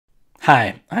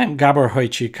Hi, I'm Gabor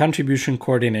Hojci, Contribution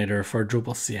Coordinator for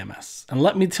Drupal CMS, and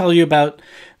let me tell you about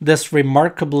this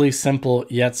remarkably simple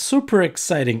yet super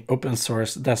exciting open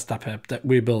source desktop app that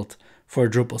we built for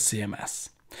Drupal CMS.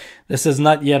 This is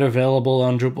not yet available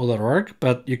on Drupal.org,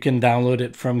 but you can download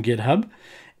it from GitHub,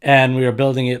 and we are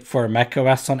building it for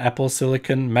macOS on Apple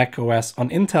Silicon, macOS on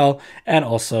Intel, and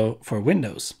also for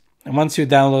Windows. And once you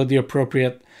download the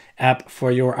appropriate app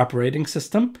for your operating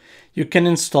system, you can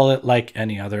install it like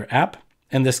any other app.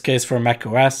 In this case, for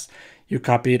macOS, you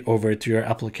copy it over to your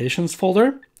applications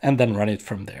folder and then run it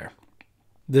from there.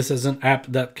 This is an app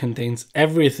that contains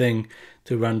everything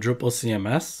to run Drupal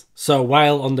CMS. So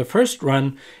while on the first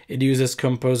run, it uses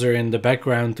Composer in the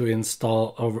background to install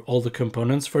all the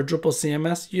components for Drupal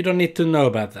CMS, you don't need to know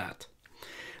about that.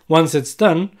 Once it's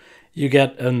done, you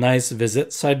get a nice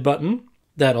visit side button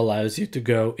that allows you to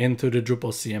go into the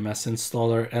Drupal CMS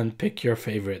installer and pick your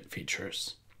favorite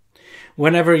features.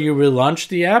 Whenever you relaunch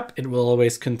the app, it will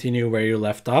always continue where you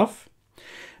left off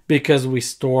because we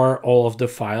store all of the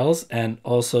files and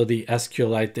also the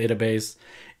SQLite database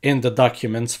in the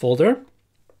documents folder.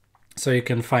 So you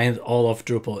can find all of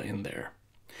Drupal in there.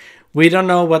 We don't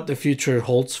know what the future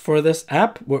holds for this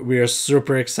app, but we are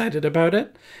super excited about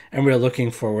it and we're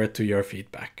looking forward to your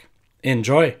feedback.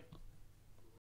 Enjoy!